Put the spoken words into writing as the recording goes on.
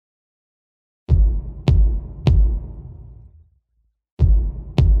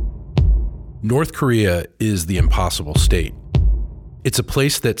North Korea is the impossible state. It's a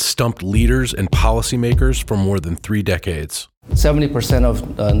place that stumped leaders and policymakers for more than 3 decades. 70%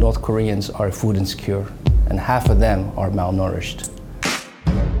 of North Koreans are food insecure, and half of them are malnourished.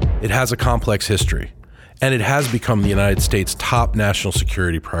 It has a complex history, and it has become the United States' top national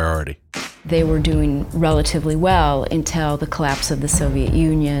security priority. They were doing relatively well until the collapse of the Soviet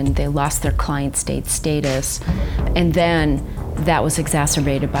Union. They lost their client state status, and then that was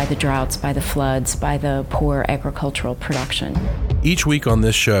exacerbated by the droughts, by the floods, by the poor agricultural production. Each week on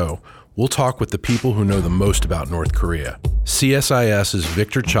this show, we'll talk with the people who know the most about North Korea. CSIS's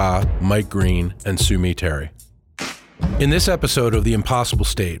Victor Cha, Mike Green, and Sue Mi Terry. In this episode of The Impossible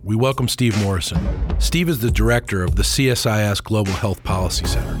State, we welcome Steve Morrison. Steve is the director of the CSIS Global Health Policy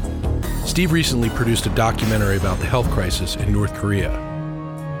Center. Steve recently produced a documentary about the health crisis in North Korea.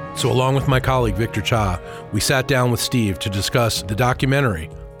 So along with my colleague Victor Cha, we sat down with Steve to discuss the documentary,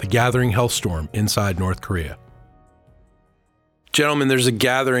 The Gathering Health Storm Inside North Korea. Gentlemen, there's a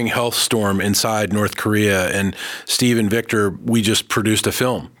gathering health storm inside North Korea, and Steve and Victor, we just produced a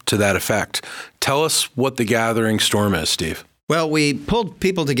film to that effect. Tell us what the gathering storm is, Steve. Well, we pulled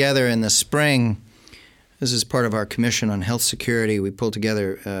people together in the spring. This is part of our Commission on Health Security. We pulled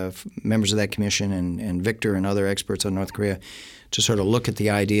together members of that commission and Victor and other experts on North Korea to sort of look at the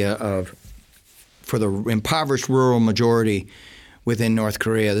idea of, for the impoverished rural majority within North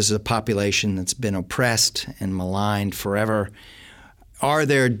Korea, this is a population that's been oppressed and maligned forever. Are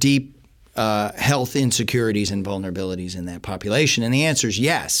there deep health insecurities and vulnerabilities in that population? And the answer is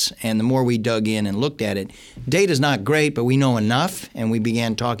yes. And the more we dug in and looked at it, data's not great, but we know enough. And we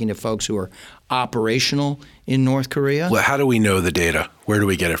began talking to folks who are operational in North Korea. Well, how do we know the data? Where do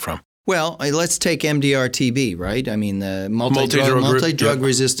we get it from? Well, let's take MDR-TB, right? I mean, the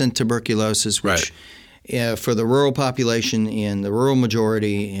multi-drug-resistant tuberculosis, which for the rural population in the rural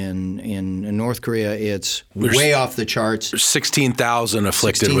majority in North Korea, it's way off the charts. There's 16,000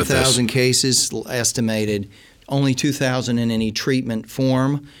 afflicted with this. 16,000 cases estimated, only 2,000 in any treatment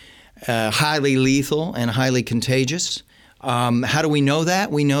form, highly lethal and highly contagious. How do we know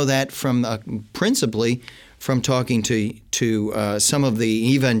that? We know that from principally from talking to some of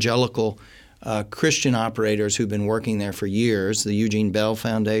the evangelical Christian operators who've been working there for years, the Eugene Bell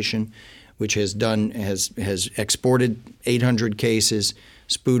Foundation, which has exported 800 cases,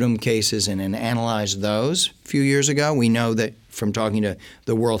 sputum cases, and analyzed those a few years ago. We know that from talking to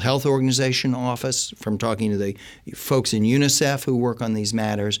the World Health Organization office, from talking to the folks in UNICEF who work on these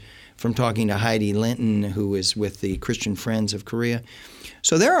matters, from talking to Heidi Linton, who is with the Christian Friends of Korea.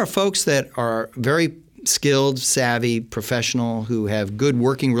 So there are folks that are very skilled, savvy, professional, who have good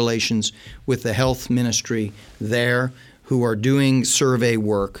working relations with the health ministry there, who are doing survey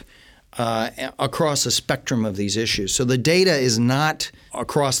work across a spectrum of these issues. So the data is not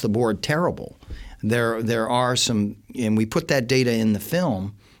across the board terrible. There are some, and we put that data in the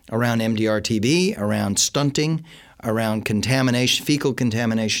film around MDR-TB, around stunting, around contamination, fecal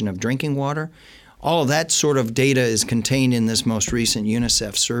contamination of drinking water. All of that sort of data is contained in this most recent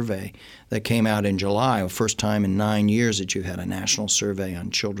UNICEF survey that came out in July, the first time in 9 years that you had a national survey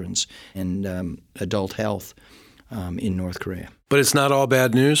on children's and adult health in North Korea. But it's not all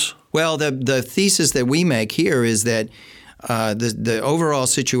bad news? Well, the thesis that we make here is that the overall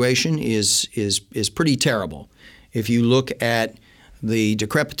situation is pretty terrible. If you look at the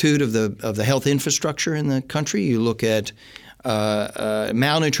decrepitude of the health infrastructure in the country, you look at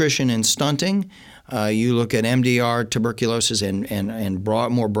malnutrition and stunting, you look at MDR tuberculosis and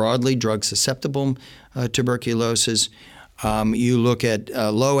more broadly drug-susceptible tuberculosis. You look at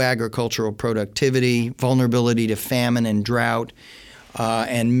low agricultural productivity, vulnerability to famine and drought,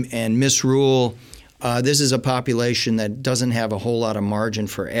 and misrule. This is a population that doesn't have a whole lot of margin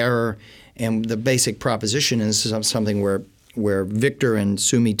for error. And the basic proposition, and this is something where Victor and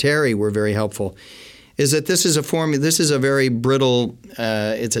Sue Mi Terry were very helpful, is that this is a very brittle,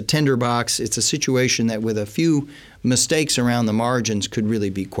 it's a tinderbox, it's a situation that with a few mistakes around the margins could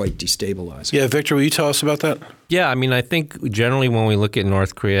really be quite destabilizing. Yeah, Victor, will you tell us about that? Yeah, I mean, I think generally when we look at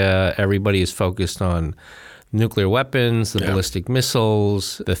North Korea, everybody is focused on nuclear weapons, the ballistic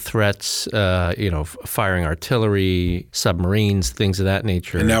missiles, the threats, firing artillery, submarines, things of that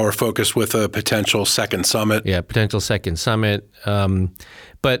nature. And now we're focused with a potential second summit. Yeah, potential second summit.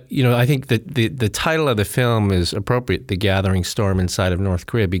 But, I think that the title of the film is appropriate, The Gathering Storm Inside of North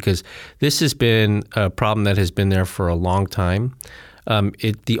Korea, because this has been a problem that has been there for a long time.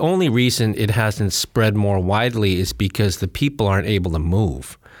 The only reason it hasn't spread more widely is because the people aren't able to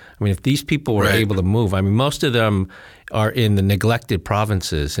move. I mean, if these people were able to move, I mean, most of them are in the neglected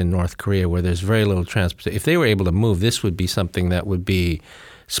provinces in North Korea where there's very little transportation. If they were able to move, this would be something that would be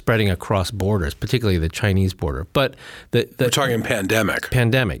spreading across borders, particularly the Chinese border. But we're talking pandemic.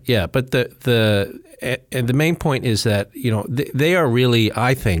 Pandemic, yeah. But the main point is that they are really,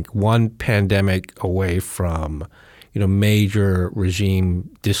 I think, one pandemic away from major regime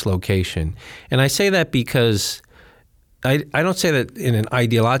dislocation. And I say that because I don't say that in an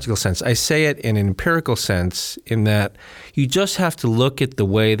ideological sense. I say it in an empirical sense, in that you just have to look at the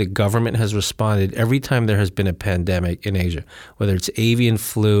way the government has responded every time there has been a pandemic in Asia, whether it's avian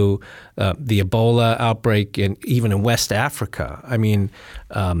flu, the Ebola outbreak, and even in West Africa. I mean,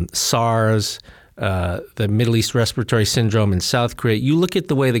 SARS, the Middle East Respiratory Syndrome in South Korea. You look at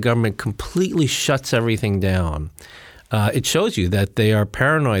the way the government completely shuts everything down. It shows you that they are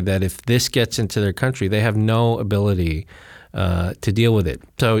paranoid that if this gets into their country, they have no ability to deal with it.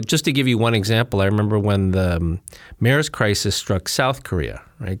 So just to give you one example, I remember when the MERS crisis struck South Korea,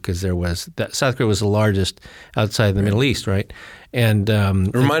 right? Because South Korea was the largest outside the Middle East, right? And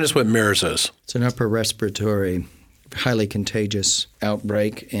remind us what MERS is. It's an upper respiratory, highly contagious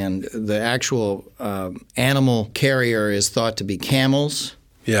outbreak, and the actual animal carrier is thought to be camels.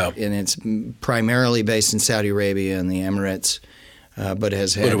 Yeah, and it's primarily based in Saudi Arabia and the Emirates, but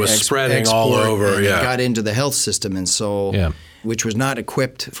has had. But it was spreading all over. And yeah, it got into the health system in Seoul, which was not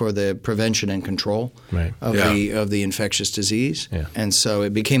equipped for the prevention and control of the infectious disease, and so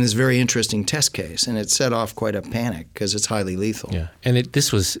it became this very interesting test case, and it set off quite a panic because it's highly lethal. Yeah, and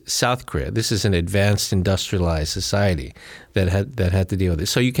this was South Korea. This is an advanced industrialized society that had to deal with it.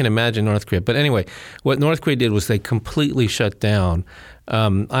 So you can imagine North Korea. But anyway, what North Korea did was they completely shut down.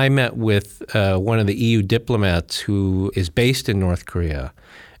 I met with one of the EU diplomats who is based in North Korea,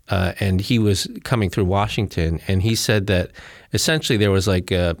 and he was coming through Washington, and he said that essentially there was like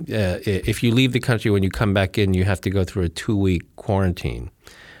if you leave the country, when you come back in, you have to go through a 2-week quarantine.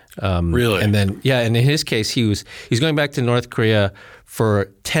 Really? And then, and in his case, he's going back to North Korea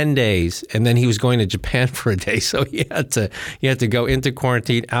for 10 days, and then he was going to Japan for a day. So he had to go into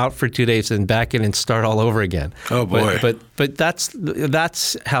quarantine, out for 2 days, and back in and start all over again. Oh boy! But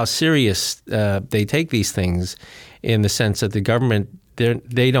that's how serious they take these things, in the sense that the government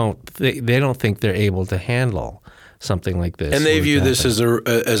they don't think they're able to handle something like this. And they view this as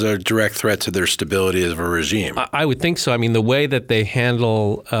a direct threat to their stability as a regime. I would think so. I mean, the way that they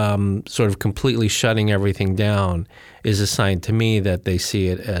handle sort of completely shutting everything down is a sign to me that they see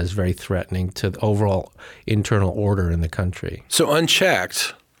it as very threatening to the overall internal order in the country. So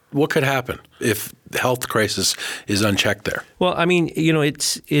unchecked, what could happen if the health crisis is unchecked there? Well, I mean,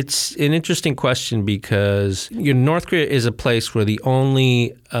 it's an interesting question, because North Korea is a place where the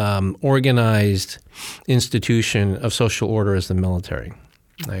only organized institution of social order is the military,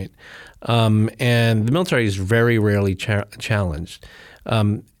 right? And the military is very rarely challenged.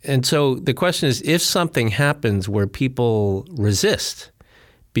 And so the question is, if something happens where people resist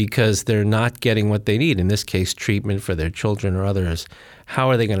because they're not getting what they need, in this case, treatment for their children or others, how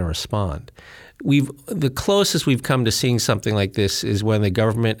are they going to respond? The closest we've come to seeing something like this is when the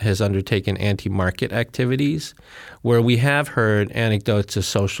government has undertaken anti-market activities, where we have heard anecdotes of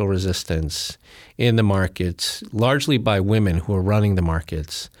social resistance in the markets, largely by women who are running the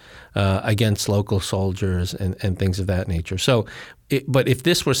markets, against local soldiers and things of that nature. So, but if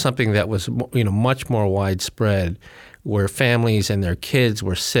this were something that was much more widespread, where families and their kids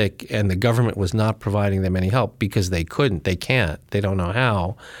were sick and the government was not providing them any help because they can't, they don't know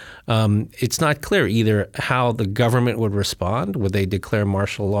how, it's not clear either how the government would respond. Would they declare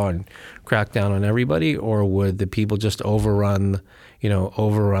martial law and crack down on everybody, or would the people just overrun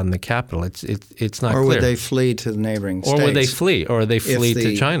the capital? It's not clear. Or would they flee to the neighboring states? Or would they flee? Or would they flee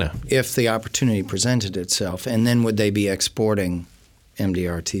to China? If the opportunity presented itself. And then would they be exporting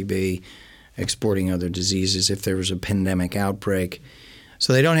MDR-TB, exporting other diseases if there was a pandemic outbreak?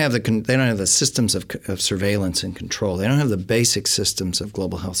 So they don't have the systems of surveillance and control. They don't have the basic systems of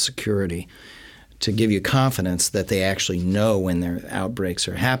global health security to give you confidence that they actually know when their outbreaks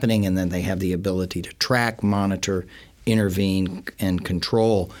are happening, and then they have the ability to track, monitor, intervene, and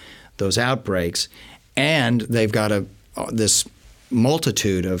control those outbreaks. And they've got this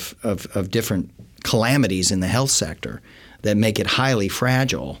multitude of different calamities in the health sector that make it highly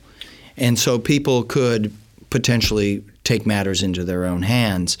fragile. And so people could potentially take matters into their own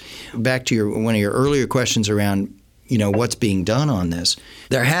hands. Back to one of your earlier questions around, what's being done on this.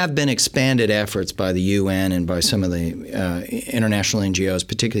 There have been expanded efforts by the UN and by some of the international NGOs,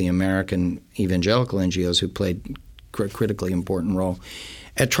 particularly American evangelical NGOs, who played a critically important role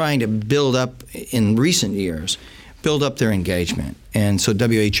at trying to build up, in recent years, their engagement. And so WHO,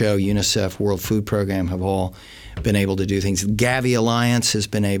 UNICEF, World Food Program have all been able to do things. Gavi Alliance has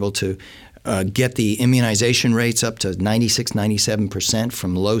been able to get the immunization rates up to 96, 97%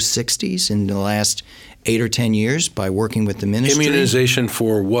 from low 60s in the last 8 or 10 years by working with the ministry. Immunization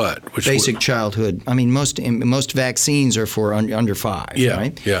for what? Basic childhood. I mean, most vaccines are for under 5,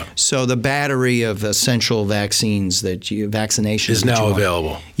 right? Yeah. So the battery of essential vaccines vaccinations is now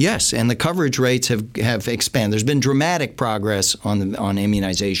available. Yes, and the coverage rates have expanded. There's been dramatic progress on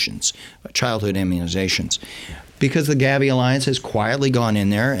immunizations, childhood immunizations, because the Gavi Alliance has quietly gone in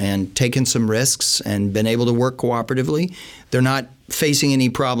there and taken some risks and been able to work cooperatively. They're not facing any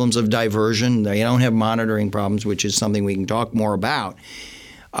problems of diversion. They don't have monitoring problems, which is something we can talk more about.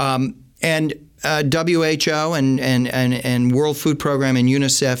 And WHO and World Food Program and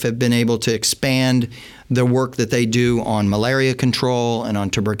UNICEF have been able to expand the work that they do on malaria control and on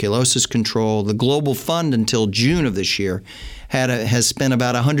tuberculosis control. The Global Fund until June of this year has spent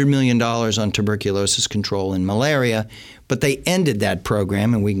about $100 million on tuberculosis control and malaria, but they ended that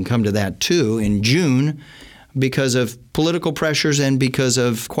program, and we can come to that too, in June because of political pressures and because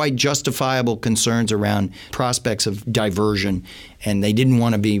of quite justifiable concerns around prospects of diversion, and they didn't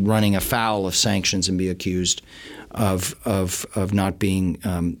want to be running afoul of sanctions and be accused of not being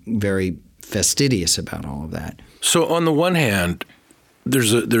very fastidious about all of that. So on the one hand,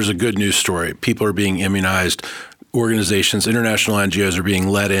 there's a good news story. People are being immunized. Organizations, international NGOs are being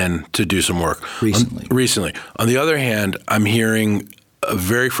let in to do some work. Recently. On the other hand, I'm hearing a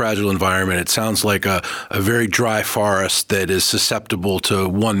very fragile environment. It sounds like a very dry forest that is susceptible to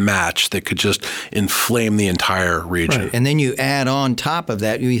one match that could just inflame the entire region. Right. And then you add on top of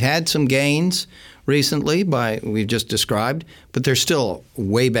that, we've had some gains recently we've just described, but they're still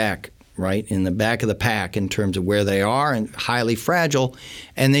way back, right, in the back of the pack in terms of where they are and highly fragile.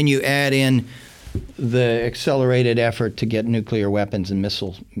 And then you add in the accelerated effort to get nuclear weapons and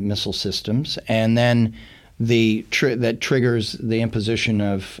missile systems, and then that triggers the imposition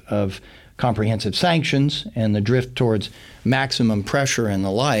of comprehensive sanctions and the drift towards maximum pressure and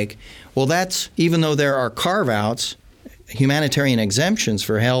the like. Well, that's, even though there are carve-outs, humanitarian exemptions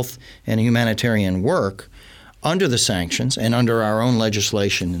for health and humanitarian work under the sanctions and under our own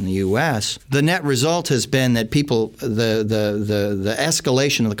legislation in the U.S., the net result has been that the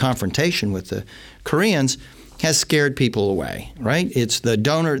escalation of the confrontation with the Koreans has scared people away, right? It's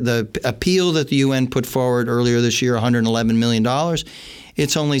the appeal that the UN put forward earlier this year, $111 million.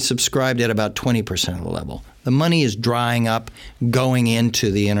 It's only subscribed at about 20% of the level. The money is drying up, going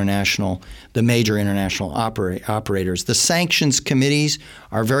into the major international operators. The sanctions committees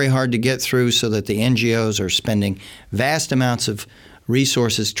are very hard to get through, so that the NGOs are spending vast amounts of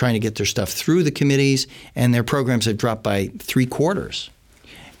resources trying to get their stuff through the committees, and their programs have dropped by 3/4.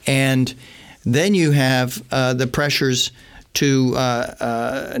 And then you have the pressures to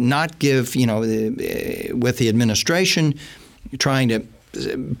not give, with the administration trying to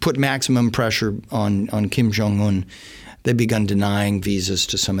put maximum pressure on Kim Jong-un. They've begun denying visas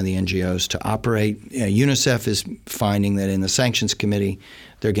to some of the NGOs to operate. UNICEF is finding that in the sanctions committee,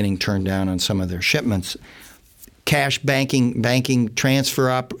 they're getting turned down on some of their shipments. Cash banking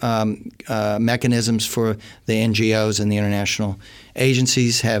transfer mechanisms for the NGOs and the international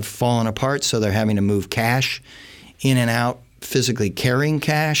agencies have fallen apart, so they're having to move cash in and out, physically carrying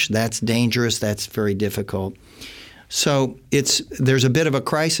cash. That's dangerous. That's very difficult. So there's a bit of a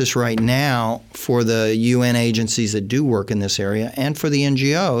crisis right now for the UN agencies that do work in this area and for the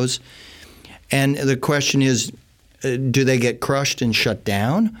NGOs. And the question is, do they get crushed and shut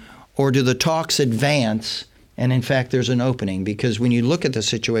down, or do the talks advance? And in fact, there's an opening, because when you look at the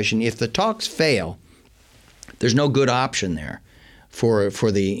situation, if the talks fail, there's no good option there for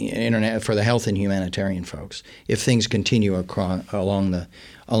the health and humanitarian folks if things continue along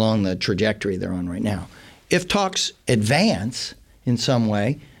the trajectory they're on right now. If talks advance in some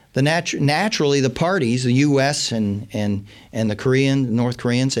way, naturally the parties, the U.S. and the North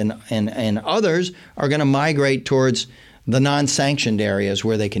Koreans and others are going to migrate towards the non-sanctioned areas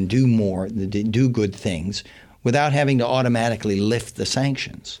where they can do more, do good things, without having to automatically lift the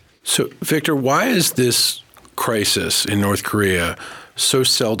sanctions. So, Victor, why is this crisis in North Korea so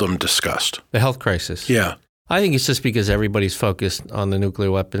seldom discussed? The health crisis? Yeah. I think it's just because everybody's focused on the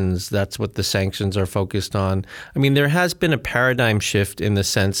nuclear weapons. That's what the sanctions are focused on. I mean, there has been a paradigm shift in the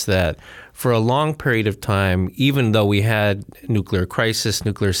sense that for a long period of time, even though we had nuclear crisis,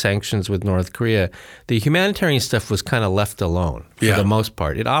 nuclear sanctions with North Korea, the humanitarian stuff was kind of left alone for the most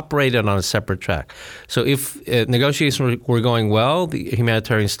part. It operated on a separate track. So if negotiations were going well, the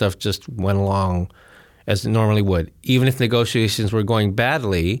humanitarian stuff just went along as it normally would. Even if negotiations were going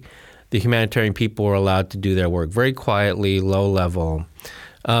badly, the humanitarian people were allowed to do their work very quietly, low level.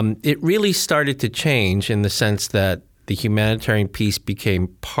 It really started to change in the sense that the humanitarian piece became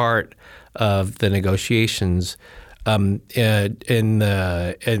part of the negotiations during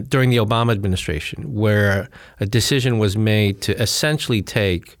the Obama administration, where a decision was made to essentially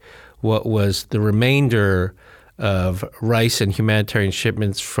take what was the remainder of rice and humanitarian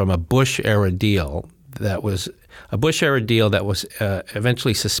shipments from a Bush-era deal that was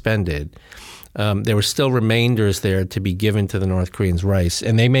eventually suspended. There were still remainders there to be given to the North Koreans rice.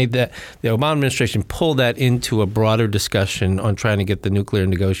 And they made that, the Obama administration pulled that into a broader discussion on trying to get the nuclear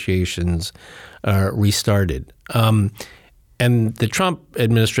negotiations restarted. And the Trump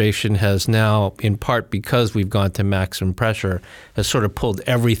administration has now, in part because we've gone to maximum pressure, has sort of pulled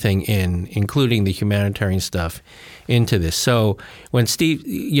everything in, including the humanitarian stuff, into this. So when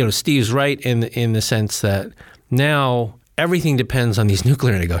Steve's right in the sense that now everything depends on these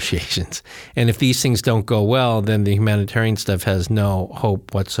nuclear negotiations. And if these things don't go well, then the humanitarian stuff has no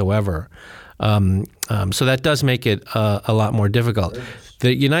hope whatsoever. So that does make it a lot more difficult.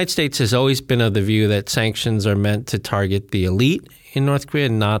 The United States has always been of the view that sanctions are meant to target the elite in North Korea,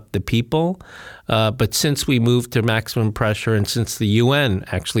 not the people. But since we moved to maximum pressure, and since the UN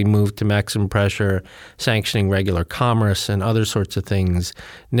actually moved to maximum pressure, sanctioning regular commerce and other sorts of things,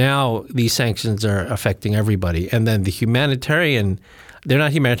 now these sanctions are affecting everybody. And then the humanitarian, they're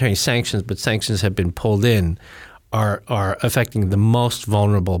not humanitarian sanctions, but sanctions have been pulled in, are affecting the most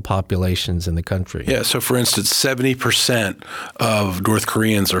vulnerable populations in the country. Yeah, so for instance, 70% of North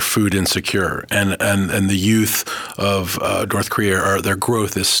Koreans are food insecure, and the youth of North Korea, their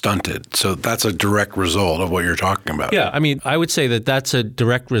growth is stunted. So that's a direct result of what you're talking about. Yeah, I mean, I would say that that's a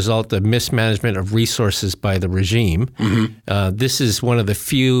direct result of mismanagement of resources by the regime. Mm-hmm. This is one of the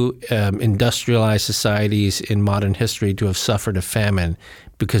few industrialized societies in modern history to have suffered a famine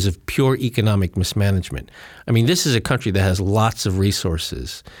because of pure economic mismanagement. I mean, this is a country that has lots of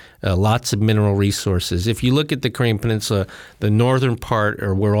resources, lots of mineral resources. If you look at the Korean Peninsula, the northern part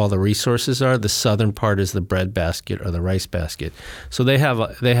are where all the resources are. The southern part is the breadbasket or the rice basket. So they have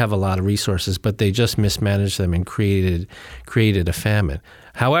a lot of resources, but they just mismanaged them and created a famine.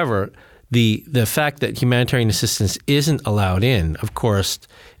 However, the fact that humanitarian assistance isn't allowed in, of course,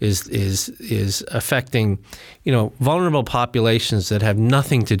 is affecting, vulnerable populations that have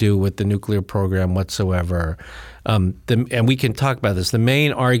nothing to do with the nuclear program whatsoever. And we can talk about this. The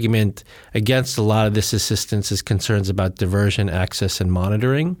main argument against a lot of this assistance is concerns about diversion, access, and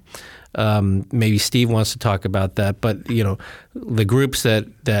monitoring. Maybe Steve wants to talk about that, but the groups that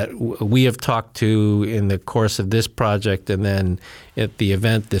we have talked to in the course of this project and then at the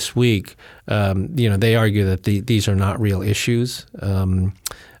event this week, they argue that these are not real issues.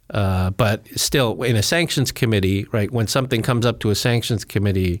 But still, in a sanctions committee, right, when something comes up to a sanctions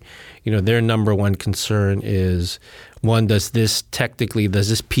committee, their number one concern is, one, does this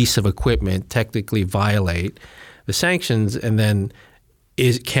piece of equipment technically violate the sanctions, and then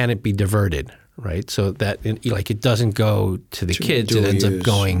can it be diverted, right? So that it doesn't go to the kids, it ends up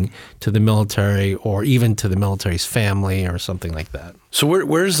going to the military or even to the military's family or something like that. So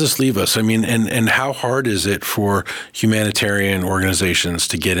where does this leave us? I mean, and how hard is it for humanitarian organizations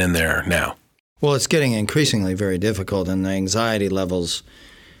to get in there now? Well, it's getting increasingly very difficult, and the anxiety levels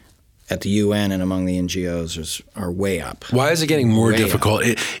at the UN and among the NGOs are way up. Why is it getting more difficult?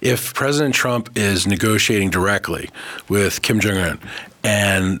 If President Trump is negotiating directly with Kim Jong-un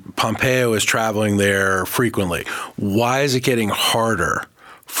and Pompeo is traveling there frequently, why is it getting harder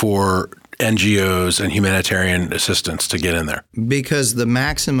for NGOs and humanitarian assistance to get in there? Because the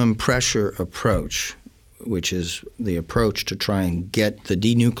maximum pressure approach, which is the approach to try and get the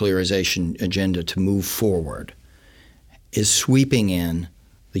denuclearization agenda to move forward, is sweeping in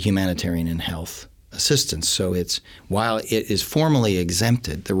the humanitarian and health assistance. So while it is formally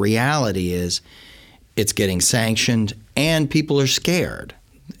exempted, the reality is it's getting sanctioned and people are scared.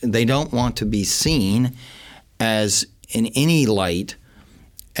 They don't want to be seen as, in any light,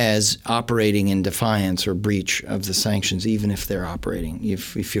 as operating in defiance or breach of the sanctions, even if they're operating,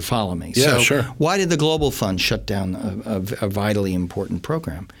 if you follow me. Yeah, so sure. Why did the Global Fund shut down a vitally important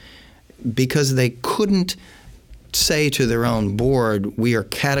program? Because they couldn't say to their own board, we are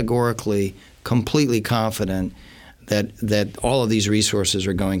categorically, completely confident that all of these resources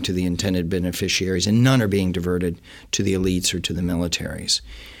are going to the intended beneficiaries and none are being diverted to the elites or to the militaries.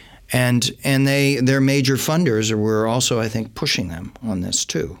 And their major funders were also, I think, pushing them on this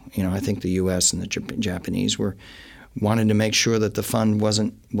too. I think the U.S. and the Japanese wanted to make sure that the fund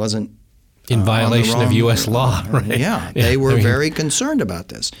wasn't in violation of U.S. law, right? Yeah, they were very concerned about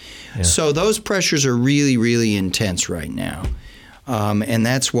this. Yeah. So those pressures are really, really intense right now, and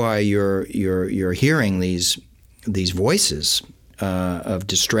that's why you're hearing these voices of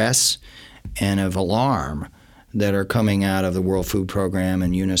distress and of alarm that are coming out of the World Food Program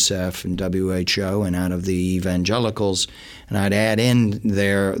and UNICEF and WHO and out of the evangelicals. And I'd add in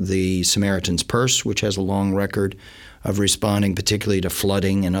there the Samaritan's Purse, which has a long record of responding particularly to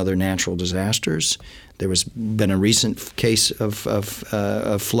flooding and other natural disasters. There was been a recent case of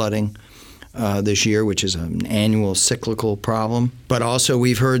flooding this year, which is an annual cyclical problem. But also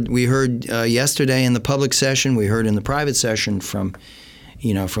we heard yesterday in the public session, we heard in the private session from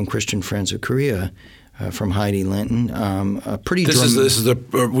Christian Friends of Korea, from Heidi Linton. We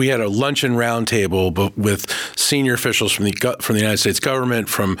had a luncheon roundtable, but with senior officials from the United States government,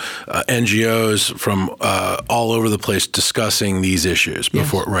 from NGOs, from all over the place discussing these issues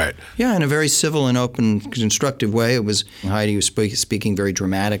before, yes. Right? Yeah, in a very civil and open, constructive way. It was Heidi was speaking very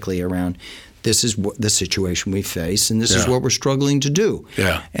dramatically around. This is the situation we face, and this is what we're struggling to do.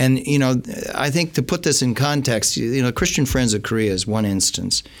 Yeah. And, I think to put this in context, Christian Friends of Korea is one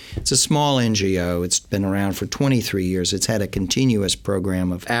instance. It's a small NGO. It's been around for 23 years. It's had a continuous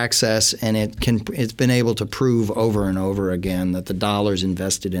program of access, and it's been able to prove over and over again that the dollars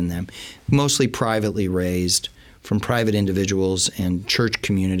invested in them, mostly privately raised from private individuals and church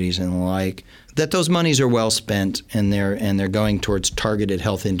communities and the like, that those monies are well spent and they're going towards targeted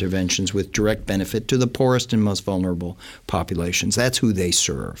health interventions with direct benefit to the poorest and most vulnerable populations. That's who they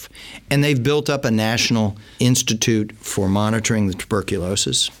serve. And they've built up a national institute for monitoring the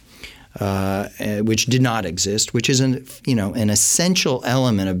tuberculosis, which did not exist, which is an essential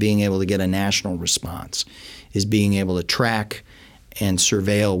element of being able to get a national response, is being able to track and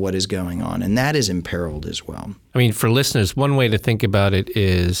surveil what is going on, and that is imperiled as well. I mean, for listeners, one way to think about it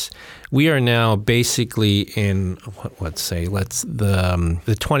is we are now basically in the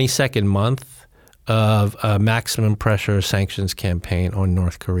 22nd month of a maximum pressure sanctions campaign on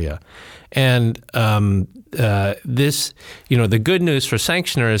North Korea, and this, the good news for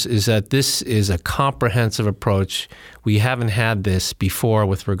sanctioners is that this is a comprehensive approach. We haven't had this before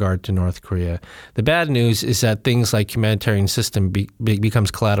with regard to North Korea. The bad news is that things like humanitarian system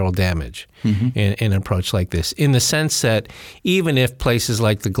becomes collateral damage in an approach like this, in the sense that even if places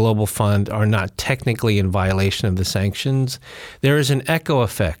like the Global Fund are not technically in violation of the sanctions, there is an echo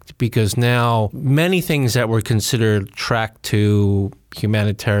effect, because now many things that were considered track to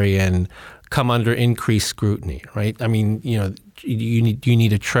humanitarian come under increased scrutiny, right? I mean, you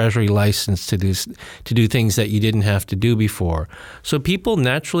need a Treasury license to do things that you didn't have to do before. So people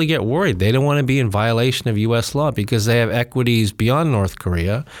naturally get worried. They don't want to be in violation of U.S. law because they have equities beyond North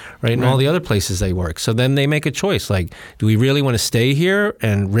Korea, right, and all the other places they work. So then they make a choice, like, do we really want to stay here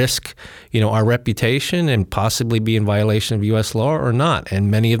and risk, our reputation and possibly be in violation of U.S. law or not? And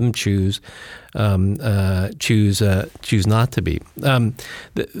many of them choose not to be.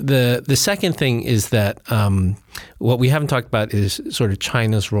 The second thing is that what we haven't talked about is sort of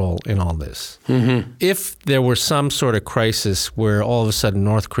China's role in all this. Mm-hmm. If there were some sort of crisis where all of a sudden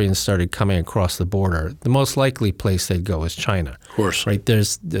North Koreans started coming across the border, the most likely place they'd go is China. Of course. Right?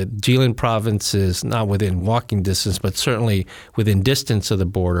 There's the Jilin province is not within walking distance, but certainly within distance of the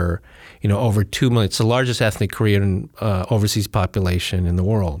border, over 2 million. It's the largest ethnic Korean overseas population in the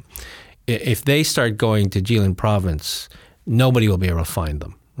world. If they start going to Jilin province, nobody will be able to find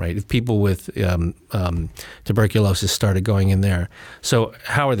them, right? If people with tuberculosis started going in there. So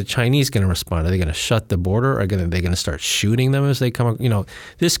how are the Chinese going to respond? Are they going to shut the border? Are they going to start shooting them as they come?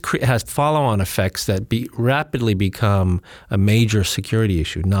 This has follow-on effects that rapidly become a major security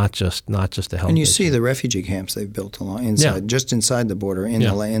issue, not just a health issue. And you see the refugee camps they've built just inside the border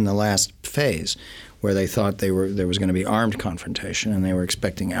in the last phase, where they thought there was going to be armed confrontation and they were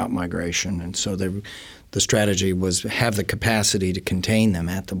expecting out-migration. And so the strategy was have the capacity to contain them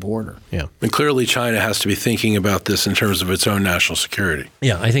at the border. Yeah. And clearly China has to be thinking about this in terms of its own national security.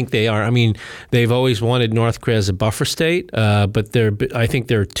 Yeah, I think they are. I mean, they've always wanted North Korea as a buffer state, but I think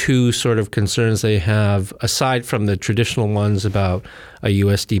there are two sort of concerns they have, aside from the traditional ones about a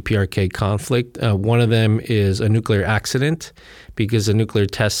U.S. DPRK conflict. One of them is a nuclear accident, because a nuclear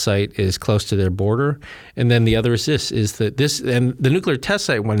test site is close to their border. And then the other is and the nuclear test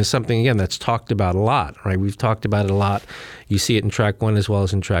site one is something, again, that's talked about a lot, right? We've talked about it a lot. You see it in Track 1 as well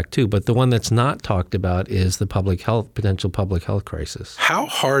as in Track 2. But the one that's not talked about is the potential public health crisis. How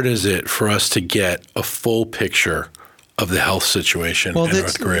hard is it for us to get a full picture of the health situation in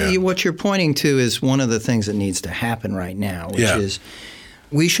North Korea? What you're pointing to is one of the things that needs to happen right now, which is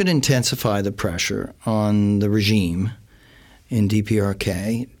we should intensify the pressure on the regime in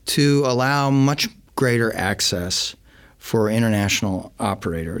DPRK to allow much greater access for international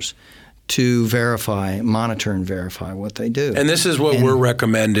operators to monitor and verify what they do. And this is what we're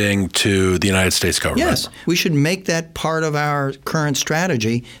recommending to the United States government. Yes, we should make that part of our current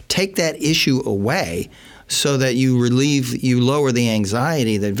strategy, take that issue away so that you lower the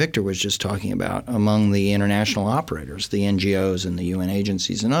anxiety that Victor was just talking about among the international operators, the NGOs and the UN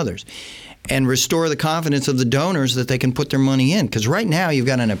agencies and others, and restore the confidence of the donors that they can put their money in. Because right now you've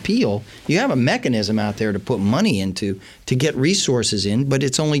got an appeal. You have a mechanism out there to put money into to get resources in, but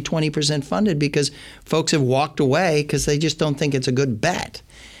it's only 20% funded because folks have walked away because they just don't think it's a good bet.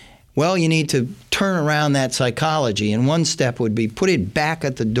 Well, you need to turn around that psychology, and one step would be put it back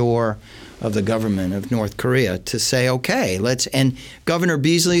at the door of the government of North Korea to say, okay, and Governor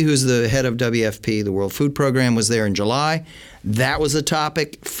Beasley, who's the head of WFP, the World Food Program, was there in July. That was a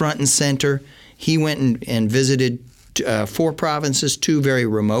topic front and center. He went and visited 4 provinces, 2 very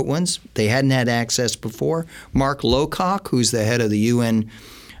remote ones. They hadn't had access before. Mark Lowcock, who's the head of the UN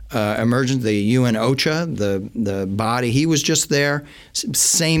the UN OCHA, the body, he was just there.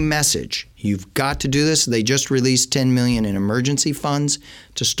 Same message. You've got to do this. They just released $10 million in emergency funds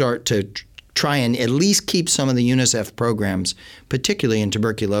to start to try and at least keep some of the UNICEF programs, particularly in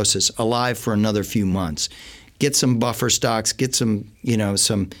tuberculosis, alive for another few months. Get some buffer stocks, get some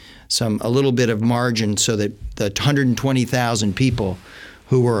a little bit of margin so that the 120,000 people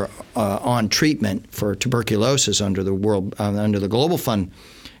who were on treatment for tuberculosis under the Global Fund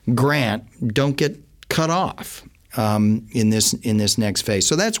grant don't get cut off in this next phase.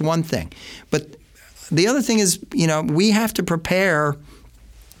 So that's one thing. But the other thing is, we have to prepare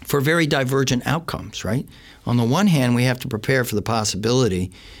for very divergent outcomes, right? On the one hand, we have to prepare for the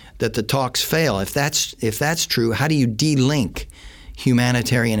possibility that the talks fail. If that's true, how do you de-link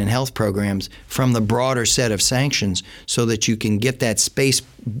humanitarian and health programs from the broader set of sanctions so that you can get that space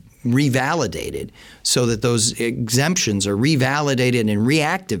revalidated, so that those exemptions are revalidated and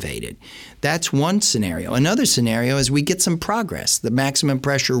reactivated? That's one scenario. Another scenario is we get some progress. The maximum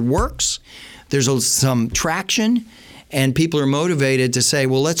pressure works. There's some traction, and people are motivated to say,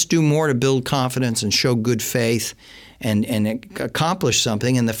 well, let's do more to build confidence and show good faith and accomplish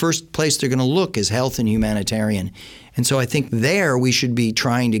something. And the first place they're going to look is health and humanitarian. And so I think there we should be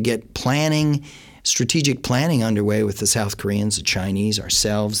trying to get strategic planning underway with the South Koreans, the Chinese,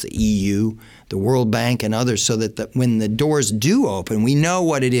 ourselves, the EU, the World Bank, and others, so that when the doors do open, we know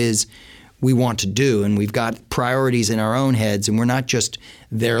what it is we want to do, and we've got priorities in our own heads, and we're not just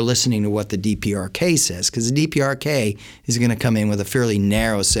there listening to what the DPRK says, because the DPRK is going to come in with a fairly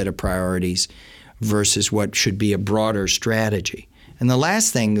narrow set of priorities versus what should be a broader strategy. And the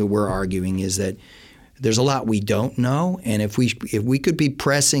last thing that we're arguing is that there's a lot we don't know, and if we could be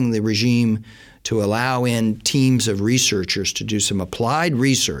pressing the regime to allow in teams of researchers to do some applied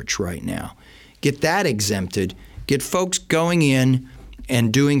research right now, get that exempted, get folks going in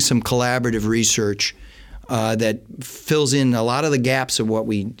and doing some collaborative research that fills in a lot of the gaps of what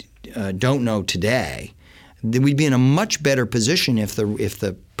we don't know today, then we'd be in a much better position if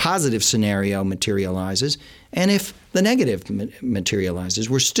the positive scenario materializes, and if the negative materializes.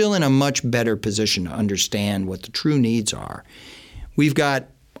 We're still in a much better position to understand what the true needs are. We've got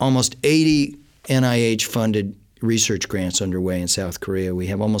almost 80 NIH-funded research grants underway in South Korea. We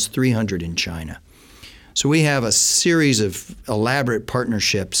have almost 300 in China. So we have a series of elaborate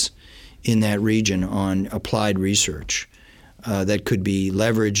partnerships in that region on applied research that could be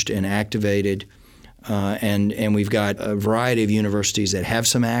leveraged and activated. And we've got a variety of universities that have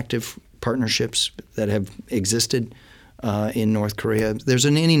some active partnerships that have existed in North Korea. There's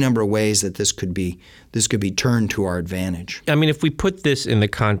any number of ways that this could be turned to our advantage. I mean, if we put this in the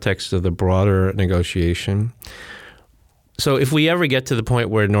context of the broader negotiation, so if we ever get to the point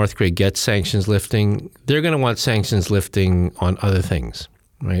where North Korea gets sanctions lifting, they're going to want sanctions lifting on other things,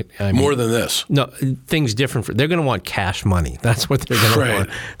 right? More than this. No, things different. They're going to want cash money. That's what they're going to want.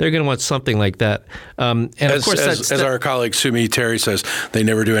 They're going to want something like that. And of course, as our colleague Sumi Terry says, they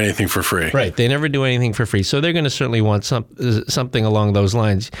never do anything for free. Right. They never do anything for free. So they're going to certainly want something along those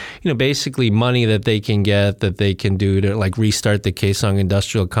lines. Basically money that they can get, that they can do to like restart the Kaesong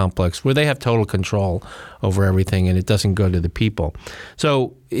Industrial Complex, where they have total control over everything and it doesn't go to the people.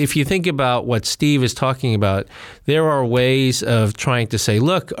 So if you think about what Steve is talking about, there are ways of trying to say,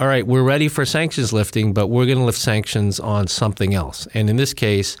 look, all right, we're ready for sanctions lifting, but we're going to lift sanctions on something else. And in this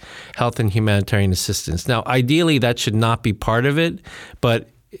case, health and humanitarian assistance. Now, ideally, that should not be part of it, but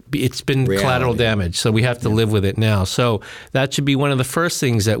it's been collateral damage, so we have to live with it now. So that should be one of the first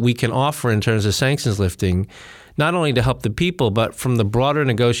things that we can offer in terms of sanctions lifting, not only to help the people, but from the broader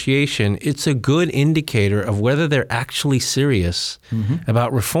negotiation, it's a good indicator of whether they're actually serious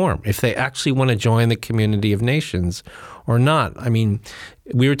about reform, if they actually want to join the community of nations or not. I mean,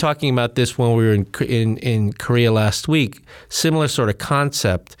 we were talking about this when we were in Korea last week, similar sort of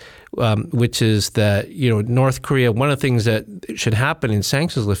concept, which is that, North Korea, one of the things that should happen in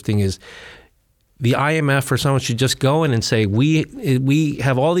sanctions lifting is the IMF or someone should just go in and say, we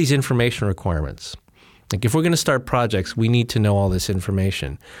have all these information requirements. Like if we're going to start projects, we need to know all this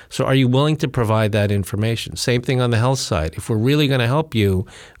information. So are you willing to provide that information? Same thing on the health side. If we're really going to help you,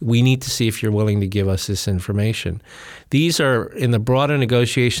 we need to see if you're willing to give us this information. These are, in the broader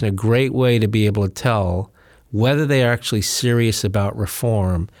negotiation, a great way to be able to tell whether they are actually serious about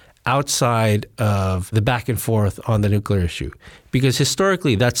reform outside of the back and forth on the nuclear issue. Because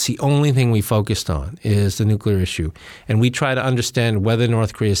historically, that's the only thing we focused on is the nuclear issue. And we try to understand whether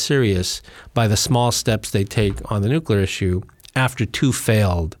North Korea is serious by the small steps they take on the nuclear issue after 2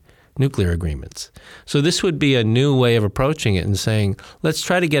 failed nuclear agreements. So this would be a new way of approaching it and saying, let's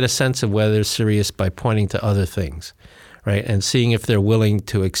try to get a sense of whether they're serious by pointing to other things, right? And seeing if they're willing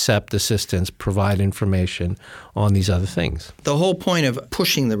to accept assistance, provide information on these other things. The whole point of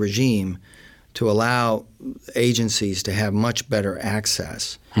pushing the regime to allow agencies to have much better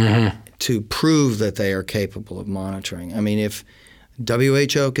access to prove that they are capable of monitoring. I mean, if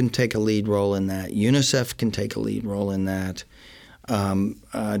WHO can take a lead role in that, UNICEF can take a lead role in that,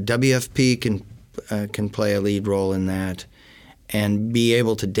 WFP can play a lead role in that, and be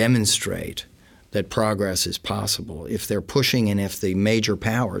able to demonstrate that progress is possible. If they're pushing and if the major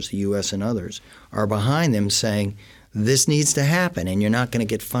powers, the U.S. and others, are behind them saying, this needs to happen, and you're not going to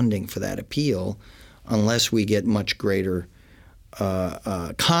get funding for that appeal unless we get much greater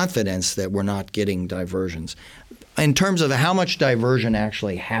confidence that we're not getting diversions. In terms of how much diversion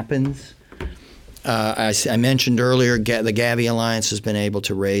actually happens, I mentioned earlier the Gavi Alliance has been able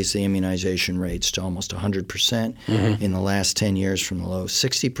to raise the immunization rates to almost 100% in the last 10 years from the low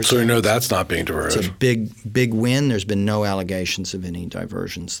 60%. So we know that's not being diverted. It's a big win. There's been no allegations of any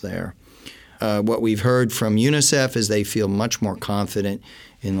diversions there. What we've heard from UNICEF is they feel much more confident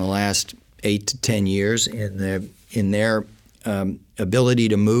in the last 8 to 10 years in their ability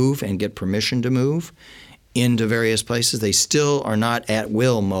to move and get permission to move into various places. They still are not at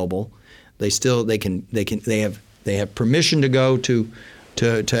will mobile. They have permission to go to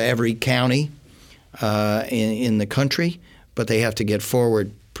every county in the country, but they have to get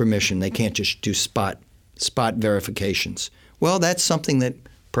forward permission. They can't just do spot verifications. Well, that's something that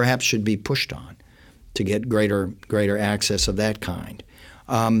perhaps should be pushed on to get greater access of that kind.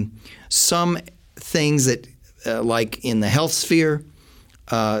 Some things that, like in the health sphere,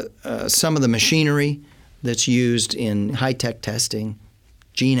 some of the machinery that's used in high-tech testing,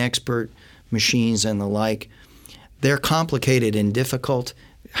 GeneXpert machines and the like, they're complicated and difficult.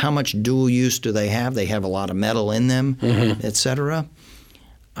 How much dual use do they have? They have a lot of metal in them, et cetera.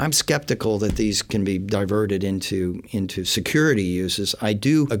 I'm skeptical that these can be diverted into security uses. I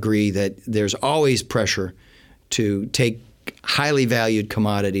do agree that there's always pressure to take highly valued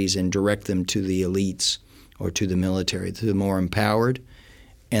commodities and direct them to the elites or to the military, to the more empowered,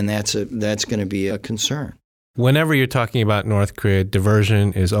 and that's going to be a concern. Whenever you're talking about North Korea,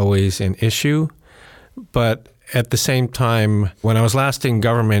 diversion is always an issue, but at the same time, when I was last in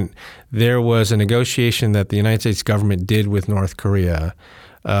government, there was a negotiation that the United States government did with North Korea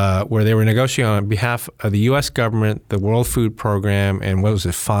where they were negotiating on behalf of the U.S. government, the World Food Program, and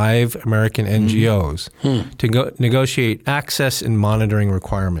 5 American NGOs to negotiate access and monitoring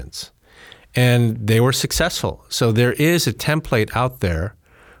requirements. And they were successful. So there is a template out there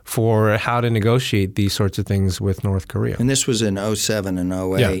for how to negotiate these sorts of things with North Korea. And this was in 2007 and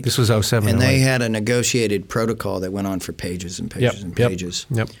 2008. Yeah, this was 2007 and 08. they had a negotiated protocol that went on for pages and pages and pages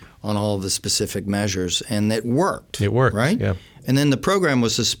on all of the specific measures, and it worked. It worked, right? yeah. And then the program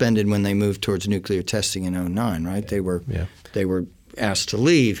was suspended when they moved towards nuclear testing in 2009, right? They were asked to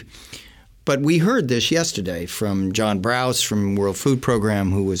leave. But we heard this yesterday from John Brous from World Food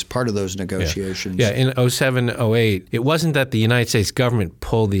Program, who was part of those negotiations. Yeah, in 2007, 2008, it wasn't that the United States government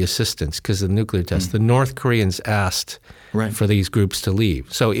pulled the assistance because of the nuclear test. The North Koreans asked for these groups to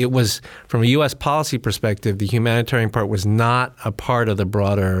leave. So it was, from a U.S. policy perspective, the humanitarian part was not a part of the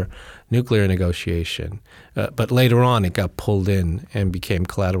broader nuclear negotiation. But later on, it got pulled in and became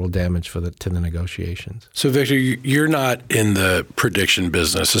collateral damage to the negotiations. So, Victor, you're not in the prediction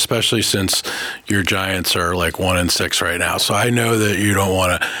business, especially since your Giants are like 1-6 right now. So I know that you don't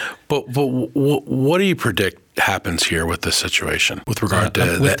want to. But what do you predict happens here with this situation with regard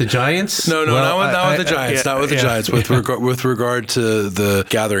to the Giants? No, not with the Giants. Not with the Giants. With regard to the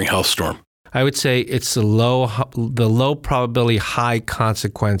gathering health storm. I would say it's the low probability, high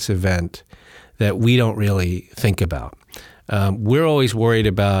consequence event that we don't really think about. We're always worried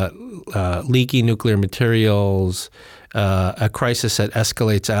about leaky nuclear materials, a crisis that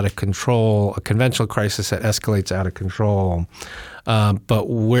escalates out of control, a conventional crisis that escalates out of control. But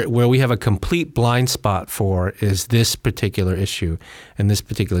where we have a complete blind spot for is this particular issue and this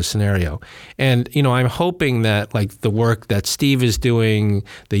particular scenario. And, I'm hoping that like the work that Steve is doing,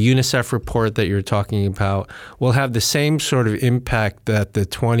 the UNICEF report that you're talking about, will have the same sort of impact that the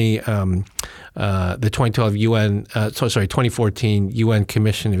 2014 UN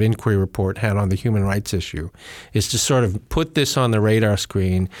Commission of Inquiry report had on the human rights issue, is to sort of put this on the radar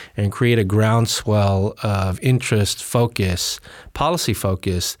screen and create a groundswell of interest, focus, policy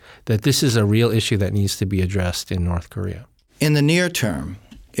focus, that this is a real issue that needs to be addressed in North Korea. In the near term,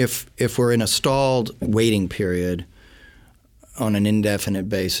 if we're in a stalled waiting period on an indefinite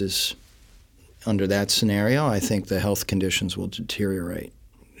basis, under that scenario, I think the health conditions will deteriorate.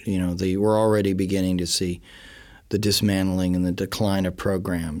 We're already beginning to see the dismantling and the decline of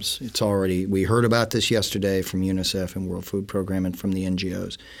programs. We heard about this yesterday from UNICEF and World Food Program and from the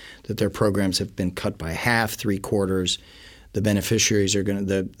NGOs, that their programs have been cut by half, 3/4. The beneficiaries are going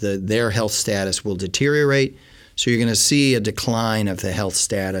to, their health status will deteriorate. So you're going to see a decline of the health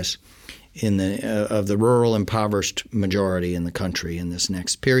status of the rural impoverished majority in the country in this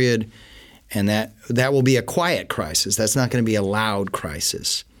next period. And that will be a quiet crisis. That's not going to be a loud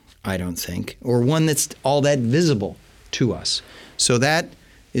crisis, I don't think, or one that's all that visible to us. So that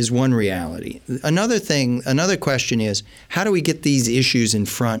is one reality. Another question is, how do we get these issues in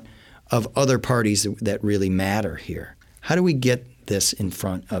front of other parties that really matter here? How do we get this in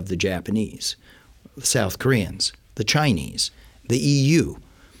front of the Japanese, the South Koreans, the Chinese, the EU?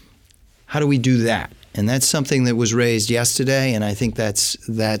 How do we do that? And that's something that was raised yesterday, and I think that's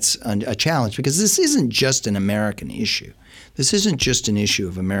a challenge, because this isn't just an American issue. This isn't just an issue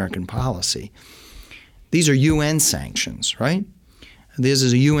of American policy. These are UN sanctions, right? This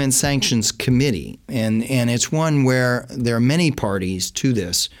is a UN sanctions committee, and it's one where there are many parties to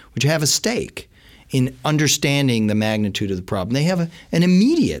this which have a stake in understanding the magnitude of the problem. They have an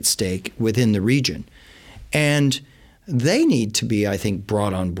immediate stake within the region, and they need to be, I think,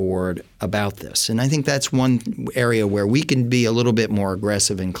 brought on board about this. And I think that's one area where we can be a little bit more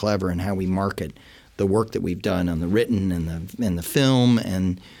aggressive and clever in how we market the work that we've done on the written and the film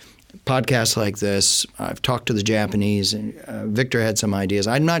and podcasts like this. I've talked to the Japanese, and Victor had some ideas.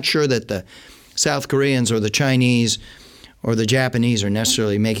 I'm not sure that the South Koreans or the Chinese or the Japanese are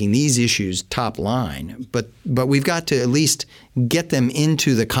necessarily making these issues top line, but we've got to at least get them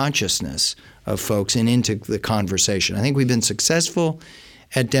into the consciousness of folks and into the conversation. I think we've been successful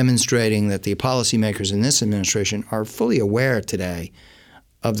at demonstrating that the policymakers in this administration are fully aware today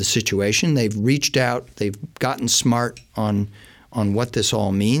of the situation. They've reached out. They've gotten smart on what this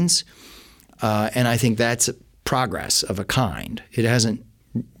all means. And I think that's progress of a kind. It hasn't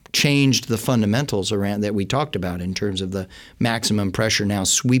changed the fundamentals around that we talked about in terms of the maximum pressure now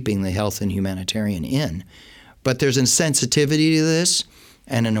sweeping the health and humanitarian in. But there's a sensitivity to this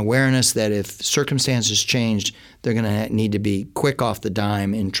and an awareness that if circumstances change, they're going to need to be quick off the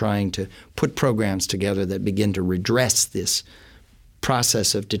dime in trying to put programs together that begin to redress this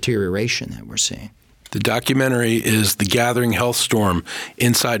process of deterioration that we're seeing. The documentary is The Gathering Health Storm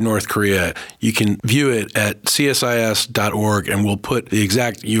Inside North Korea. You can view it at csis.org, and we'll put the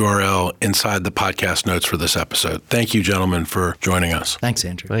exact URL inside the podcast notes for this episode. Thank you, gentlemen, for joining us. Thanks,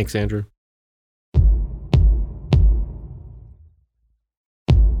 Andrew. Thanks, Andrew.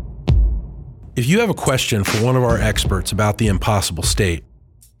 If you have a question for one of our experts about the impossible state,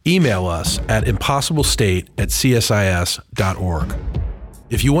 email us at impossiblestate@csis.org.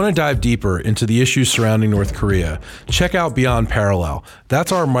 If you want to dive deeper into the issues surrounding North Korea, check out Beyond Parallel.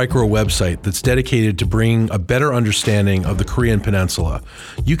 That's our micro website that's dedicated to bringing a better understanding of the Korean Peninsula.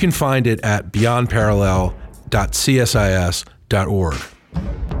 You can find it at beyondparallel.csis.org.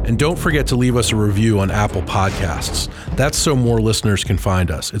 And don't forget to leave us a review on Apple Podcasts. That's so more listeners can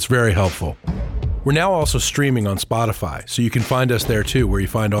find us. It's very helpful. We're now also streaming on Spotify, so you can find us there too, where you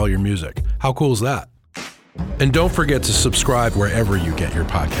find all your music. How cool is that? And don't forget to subscribe wherever you get your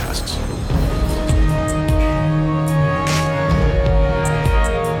podcasts.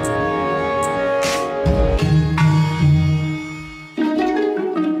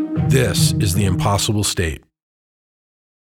 This is The Impossible State.